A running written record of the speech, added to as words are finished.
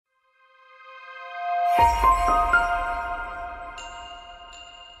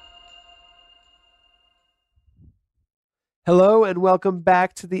Hello and welcome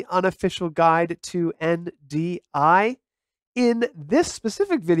back to the unofficial guide to NDI. In this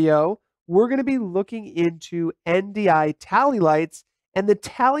specific video, we're going to be looking into NDI tally lights and the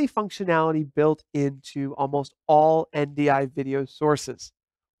tally functionality built into almost all NDI video sources.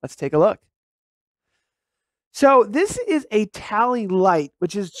 Let's take a look. So this is a tally light,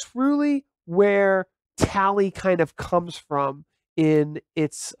 which is truly where tally kind of comes from in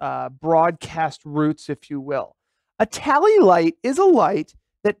its broadcast roots, if you will. A tally light is a light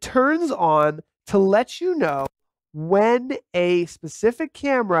that turns on to let you know when a specific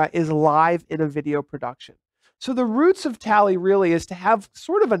camera is live in a video production. So the roots of tally really is to have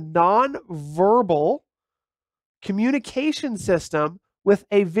sort of a non-verbal communication system with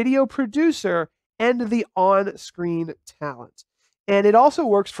a video producer and the on-screen talent. And it also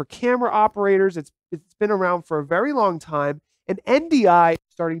works for camera operators. It's been around for a very long time, and NDI is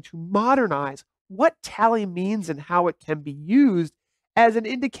starting to modernize what tally means and how it can be used as an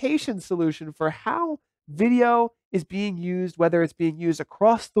indication solution for how video is being used, whether it's being used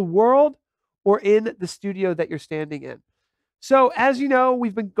across the world or in the studio that you're standing in. So as you know,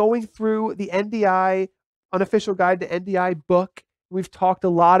 we've been going through the NDI, Unofficial Guide to NDI book. We've talked a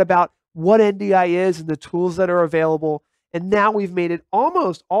lot about what NDI is and the tools that are available. And now we've made it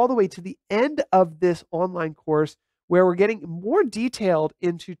almost all the way to the end of this online course, where we're getting more detailed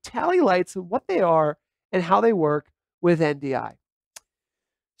into tally lights and what they are and how they work with NDI.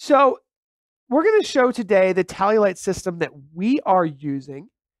 So we're going to show today the tally light system that we are using,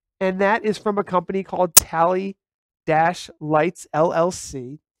 and that is from a company called Tally Lights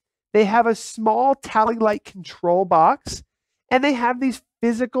LLC. They have a small tally light control box, and they have these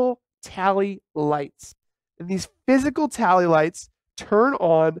physical tally lights. And these physical tally lights turn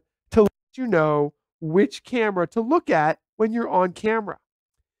on to let you know which camera to look at when you're on camera.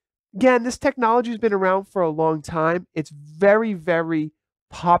 Again, this technology has been around for a long time. It's very, very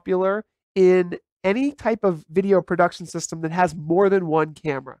popular in any type of video production system that has more than one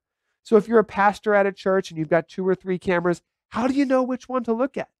camera. So if you're a pastor at a church and you've got 2 or 3 cameras, how do you know which one to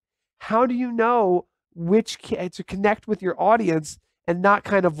look at? How do you know which to connect with your audience and not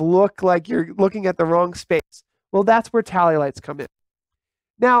kind of look like you're looking at the wrong space? Well, that's where tally lights come in.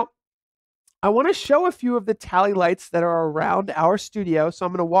 Now, I want to show a few of the tally lights that are around our studio. So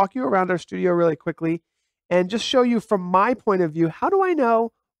I'm going to walk you around our studio really quickly and just show you from my point of view, how do I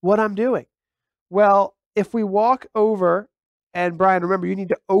know what I'm doing? Well, if we walk over, and Brian, remember, you need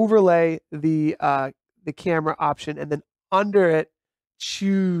to overlay the camera option, and then under it,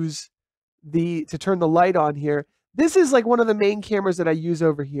 choose to turn the light on here. This is like one of the main cameras that I use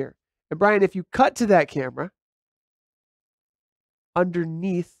over here. And Brian, if you cut to that camera,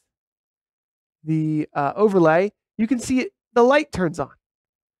 underneath the overlay, you can see the light turns on.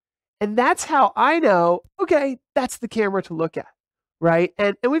 And that's how I know, okay, that's the camera to look at, right?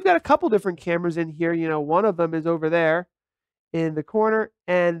 And we've got a couple different cameras in here. You know, one of them is over there in the corner,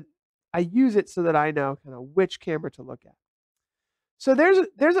 and I use it so that I know kind of which camera to look at. So there's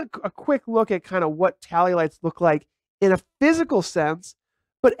a quick look at kind of what tally lights look like in a physical sense,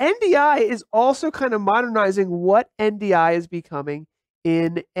 but NDI is also kind of modernizing what NDI is becoming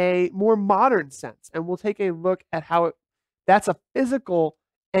in a more modern sense. And we'll take a look at how that's a physical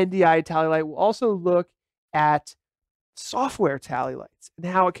NDI tally light. We'll also look at software tally lights and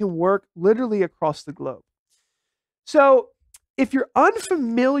how it can work literally across the globe. So if you're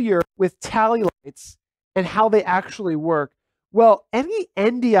unfamiliar with tally lights and how they actually work, well, any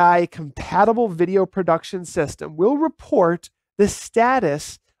NDI compatible video production system will report the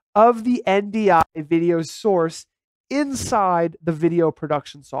status of the NDI video source inside the video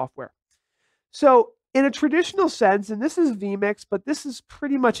production software. So in a traditional sense, and this is vMix, but this is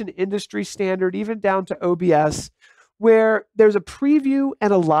pretty much an industry standard, even down to OBS, where there's a preview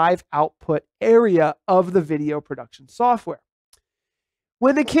and a live output area of the video production software.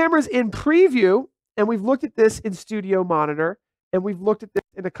 When the camera's in preview, and we've looked at this in Studio Monitor, and we've looked at this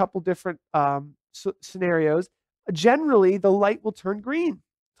in a couple different scenarios, generally the light will turn green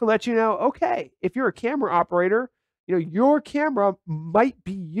to let you know, okay, if you're a camera operator, you know, your camera might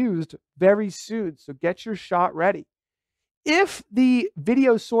be used very soon, so get your shot ready. If the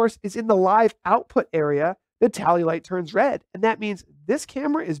video source is in the live output area, the tally light turns red, and that means this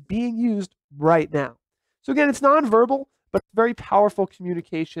camera is being used right now. So again, it's nonverbal, but a very powerful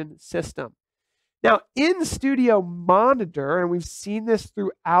communication system. Now, in Studio Monitor, and we've seen this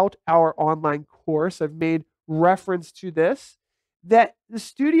throughout our online course, I've made reference to this, that the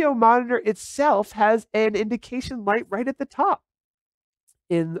Studio Monitor itself has an indication light right at the top.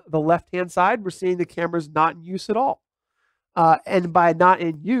 in the left-hand side, we're seeing the camera's not in use at all. And by not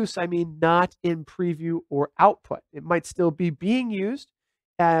in use, I mean not in preview or output. It might still be being used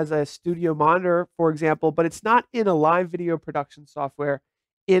as a studio monitor, for example, but it's not in a live video production software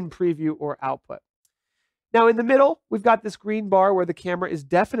in preview or output. Now in the middle, we've got this green bar where the camera is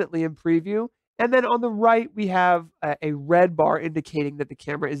definitely in preview. And then on the right, we have a red bar indicating that the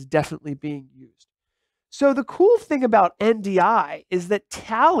camera is definitely being used. So the cool thing about NDI is that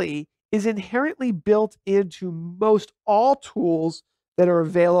Tally is inherently built into most all tools that are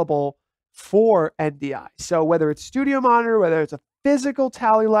available for NDI. So whether it's Studio Monitor, whether it's a physical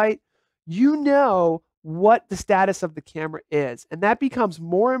Tally light, you know what the status of the camera is. And that becomes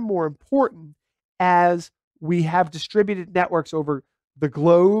more and more important as we have distributed networks over the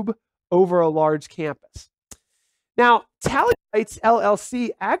globe, over a large campus. Now, Tally Lights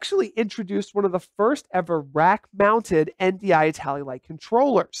LLC actually introduced one of the first ever rack-mounted NDI Tally light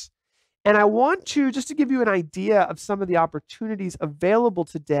controllers. And I want to, just to give you an idea of some of the opportunities available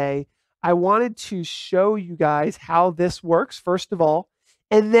today, I wanted to show you guys how this works, first of all,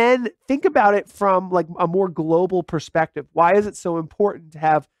 and then think about it from like a more global perspective. Why is it so important to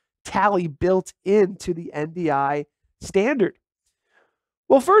have Tally built into the NDI standard?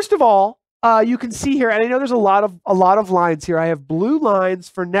 Well, first of all, you can see here, and I know there's a lot of lines here. I have blue lines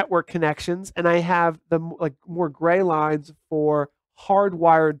for network connections, and I have the like more gray lines for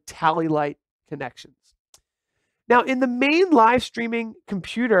hardwired Tally light connections. Now, in the main live streaming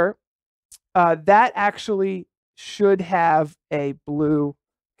computer, that actually should have a blue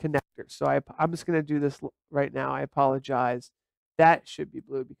connector. So I'm just going to do this right now. I apologize. That should be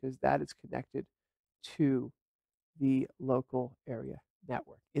blue because that is connected to the local area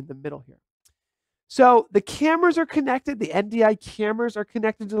network in the middle here. So the cameras are connected. The NDI cameras are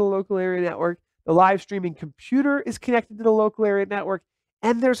connected to the local area network. The live streaming computer is connected to the local area network.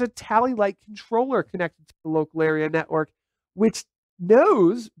 And there's a Tally light controller connected to the local area network, which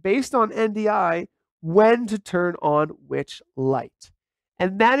knows, based on NDI, when to turn on which light.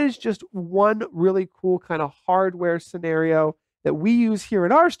 And that is just one really cool kind of hardware scenario that we use here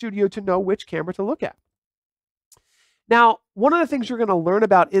in our studio to know which camera to look at. Now, one of the things you're going to learn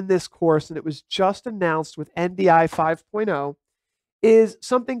about in this course, and it was just announced with NDI 5.0, is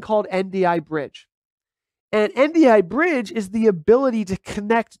something called NDI Bridge. And NDI Bridge is the ability to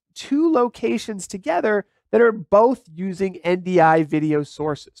connect two locations together that are both using NDI video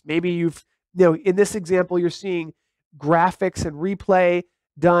sources. Maybe in this example, you're seeing graphics and replay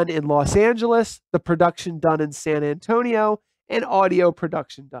done in Los Angeles, the production done in San Antonio, and audio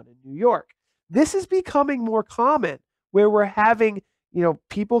production done in New York. This is becoming more common, where we're having,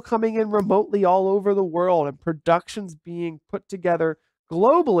 people coming in remotely all over the world and productions being put together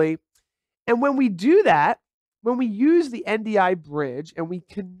globally. And when we do that, when we use the NDI bridge and we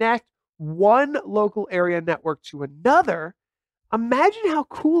connect one local area network to another, imagine how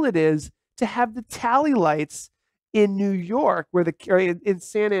cool it is to have the Tally lights in New York, or in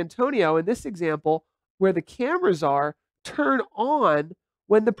San Antonio, in this example, where the cameras are, turn on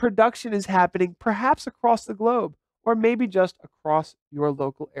when the production is happening, perhaps across the globe, or maybe just across your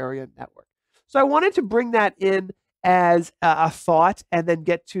local area network. So I wanted to bring that in as a thought and then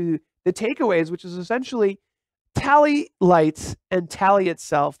get to the takeaways, which is essentially Tally lights and Tally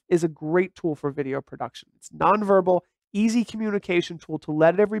itself is a great tool for video production. It's nonverbal, easy communication tool to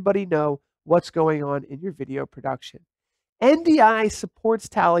let everybody know what's going on in your video production. NDI supports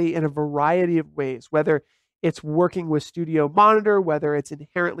Tally in a variety of ways, whether it's working with Studio Monitor, whether it's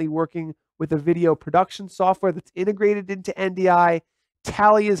inherently working with a video production software that's integrated into NDI.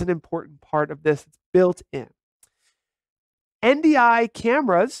 Tally is an important part of this. It's built in. NDI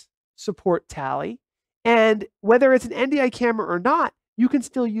cameras support Tally, and whether it's an NDI camera or not, you can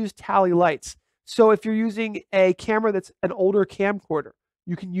still use Tally lights. So if you're using a camera that's an older camcorder,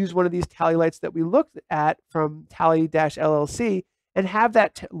 you can use one of these Tally lights that we looked at from Tally-LLC and have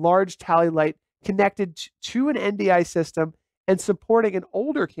that large Tally light connected to an NDI system and supporting an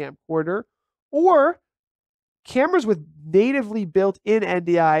older camcorder, or cameras with natively built-in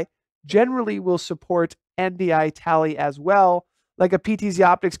NDI generally will support NDI Tally as well. Like a PTZ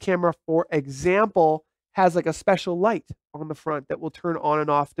Optics camera, for example, has like a special light on the front that will turn on and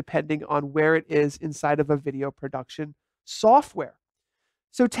off depending on where it is inside of a video production software.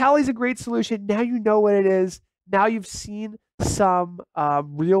 So Tally's a great solution. Now you know what it is. Now you've seen some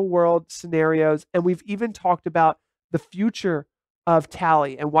real world scenarios, and we've even talked about the future of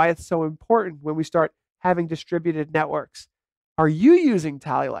Tally and why it's so important when we start having distributed networks. Are you using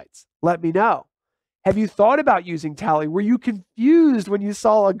Tally lights? Let me know. Have you thought about using Tally? Were you confused when you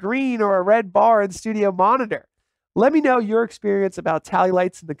saw a green or a red bar in Studio Monitor? Let me know your experience about tally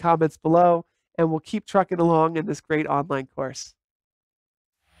lights in the comments below, and we'll keep trucking along in this great online course.